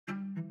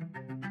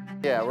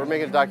Yeah, we're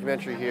making a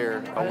documentary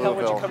here on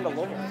Louisville. Why the hell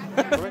would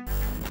you come to Louisville?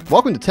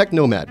 Welcome to Tech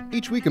Nomad.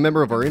 Each week, a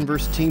member of our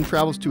Inverse team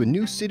travels to a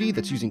new city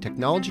that's using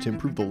technology to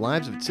improve the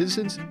lives of its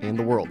citizens and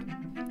the world.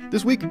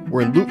 This week,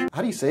 we're in Louisville.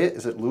 How do you say it?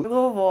 Is it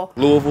Louisville.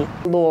 Louisville.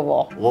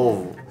 Louisville.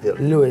 Louisville. Yeah.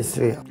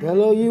 Louisville.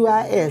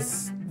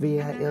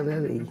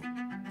 Louisville.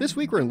 This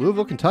week, we're in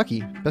Louisville,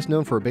 Kentucky, best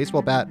known for a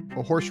baseball bat,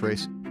 a horse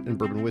race, and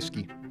bourbon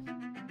whiskey.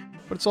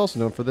 But it's also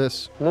known for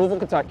this. Louisville,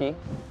 Kentucky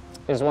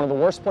is one of the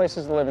worst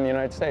places to live in the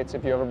United States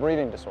if you have a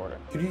breathing disorder.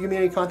 Could you give me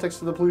any context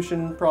to the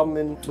pollution problem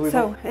in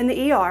Louisville? So in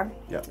the ER,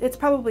 Yeah. it's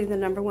probably the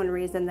 #1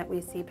 reason that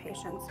we see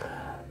patients.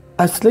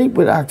 I sleep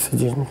with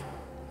oxygen,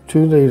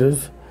 2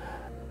 liters,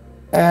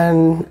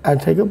 and I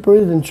take a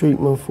breathing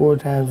treatment 4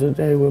 times a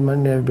day with my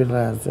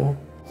nebulizer.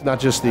 It's not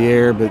just the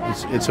air, but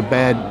it's a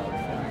bad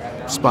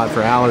spot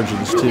for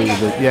allergens too.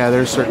 But yeah,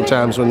 there's certain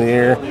times when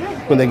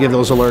they give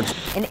those alerts.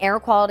 An air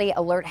quality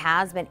alert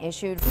has been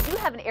issued. We do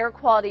have an air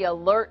quality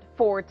alert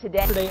for today.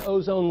 Yesterday,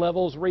 ozone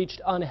levels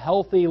reached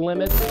unhealthy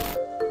limits.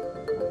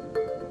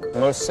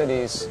 Most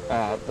cities,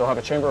 they'll have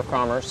a chamber of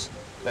commerce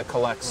that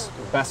collects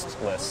best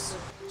lists.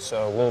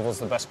 So Louisville's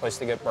the best place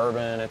to get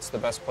bourbon. It's the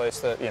best place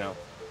that,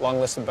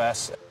 long list of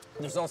best.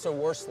 There's also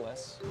worst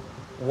lists.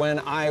 When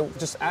I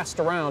just asked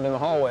around in the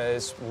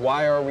hallways,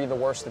 why are we the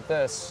worst at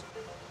this?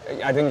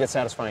 I didn't get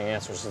satisfying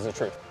answers, is the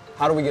truth.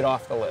 How do we get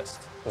off the list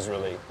was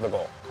really the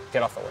goal.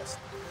 Get off the list.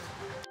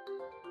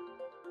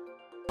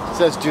 It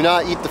says, do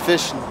not eat the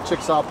fish in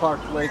Chickasaw Park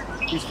Lake.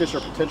 These fish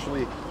are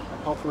potentially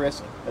a health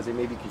risk as they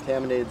may be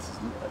contaminated. This is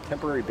a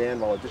temporary ban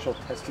while additional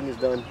testing is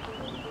done.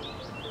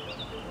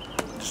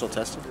 Additional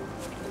testing?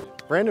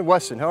 Brandon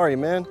Weston, how are you,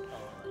 man?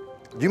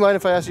 Do you mind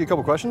if I ask you a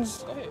couple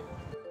questions? Hey.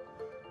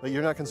 Like,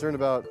 you're not concerned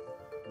about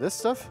this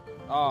stuff?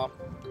 No,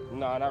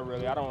 not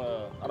really. I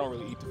don't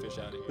really eat the fish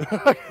out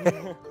of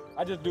here.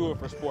 I just do it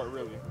for sport,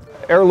 really.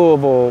 AIR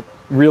Louisville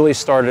really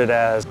started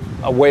as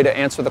a way to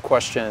answer the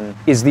question,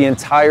 is the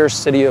entire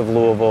city of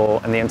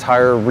Louisville and the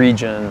entire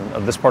region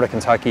of this part of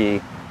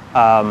Kentucky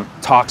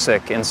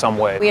toxic in some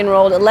way? We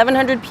enrolled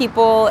 1,100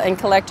 people and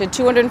collected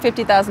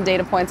 250,000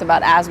 data points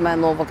about asthma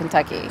in Louisville,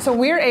 Kentucky. So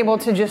we're able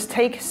to just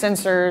take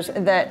sensors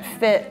that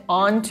fit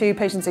onto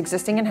patients'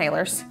 existing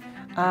inhalers,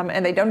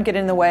 and they don't get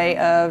in the way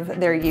of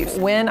their use.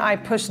 When I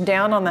push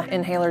down on the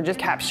inhaler, it just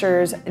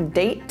captures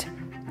date,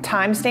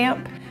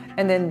 timestamp,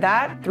 and then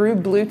that through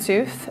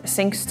Bluetooth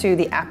syncs to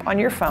the app on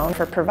your phone.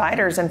 For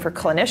providers and for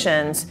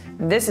clinicians,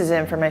 this is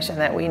information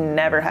that we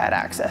never had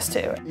access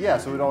to. Yeah,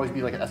 so it would always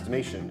be like an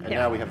estimation, and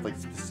now we have like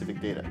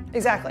specific data.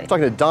 Exactly. I'm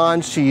talking to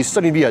Dawn. She's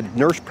studying to be a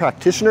nurse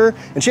practitioner,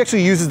 and she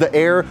actually uses the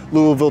AIR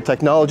Louisville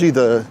technology,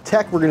 the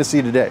tech we're going to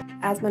see today.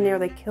 Asthma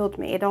nearly killed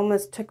me. It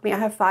almost took me, I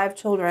have 5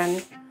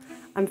 children.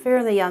 I'm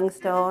fairly young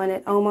still, and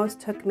it almost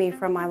took me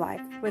from my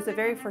life. It was the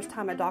very first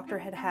time a doctor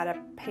had had a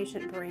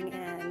patient bring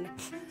in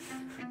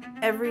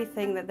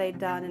everything that they'd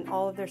done and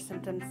all of their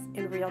symptoms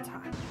in real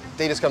time.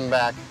 Data's coming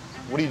back.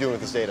 What are you doing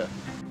with this data?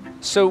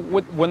 So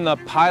when the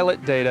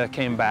pilot data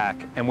came back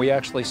and we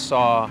actually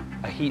saw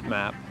a heat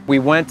map, we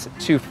went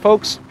to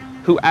folks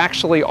who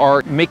actually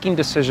are making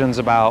decisions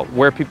about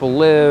where people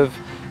live,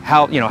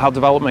 how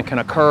development can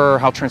occur,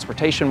 how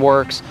transportation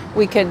works.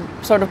 We could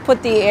sort of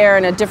put the air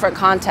in a different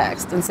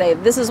context and say,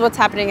 this is what's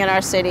happening in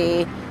our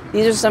city.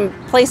 These are some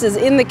places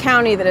in the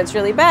county that it's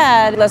really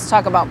bad. Let's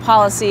talk about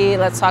policy.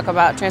 Let's talk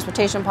about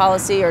transportation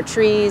policy or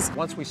trees.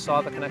 Once we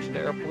saw the connection to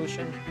air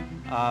pollution,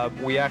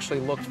 we actually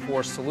looked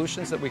for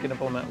solutions that we could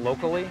implement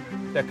locally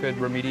that could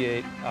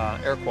remediate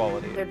air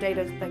quality. Their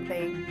data is like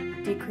they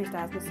decreased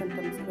asthma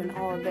symptoms in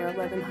all of their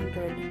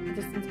 1,100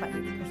 participants by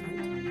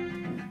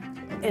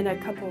 80% in a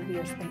couple of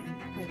years span.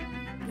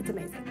 It's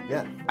amazing.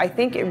 Yeah. I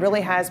think it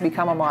really has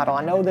become a model.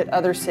 I know that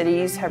other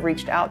cities have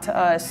reached out to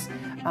us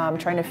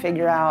trying to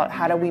figure out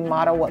how do we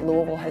model what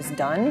Louisville has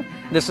done.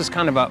 This is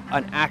kind of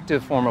an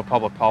active form of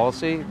public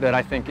policy that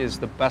I think is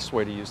the best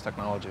way to use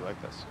technology like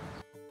this.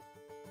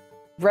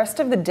 Rest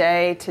of the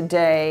day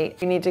today,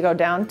 you need to go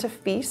down to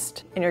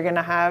Feast, and you're going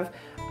to have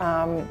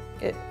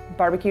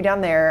barbecue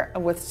down there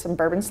with some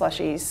bourbon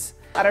slushies.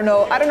 I don't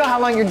know how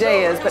long your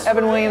day is, but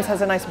Evan Williams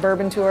has a nice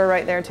bourbon tour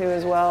right there too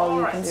as well.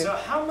 All right, so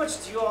how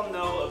much do you all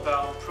know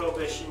about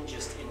Prohibition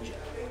just in general?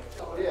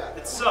 Oh yeah.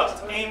 It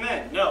sucked.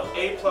 Amen. No,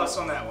 A+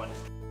 on that one.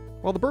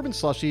 While the bourbon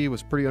slushie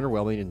was pretty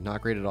underwhelming and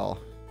not great at all,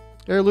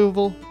 AIR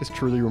Louisville is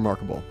truly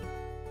remarkable.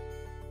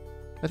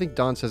 I think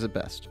Dawn says it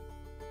best.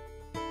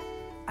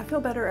 I feel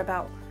better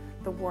about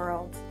the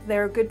world.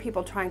 There are good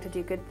people trying to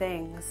do good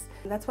things.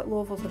 That's what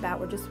Louisville's about.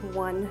 We're just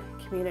one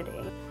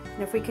community.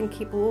 And if we can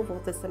keep Louisville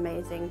this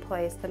amazing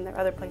place, then there are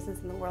other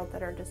places in the world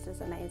that are just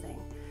as amazing.